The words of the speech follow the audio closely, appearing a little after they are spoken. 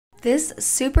This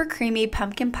super creamy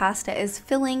pumpkin pasta is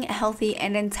filling, healthy,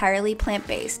 and entirely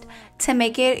plant-based. To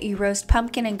make it, you roast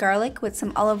pumpkin and garlic with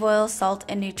some olive oil, salt,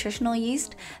 and nutritional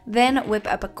yeast. Then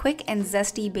whip up a quick and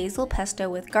zesty basil pesto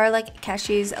with garlic,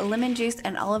 cashews, lemon juice,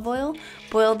 and olive oil.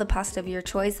 Boil the pasta of your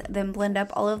choice, then blend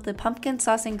up all of the pumpkin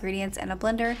sauce ingredients in a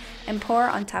blender and pour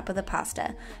on top of the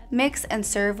pasta. Mix and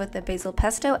serve with the basil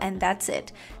pesto, and that's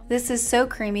it. This is so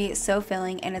creamy, so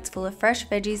filling, and it's full of fresh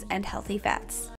veggies and healthy fats.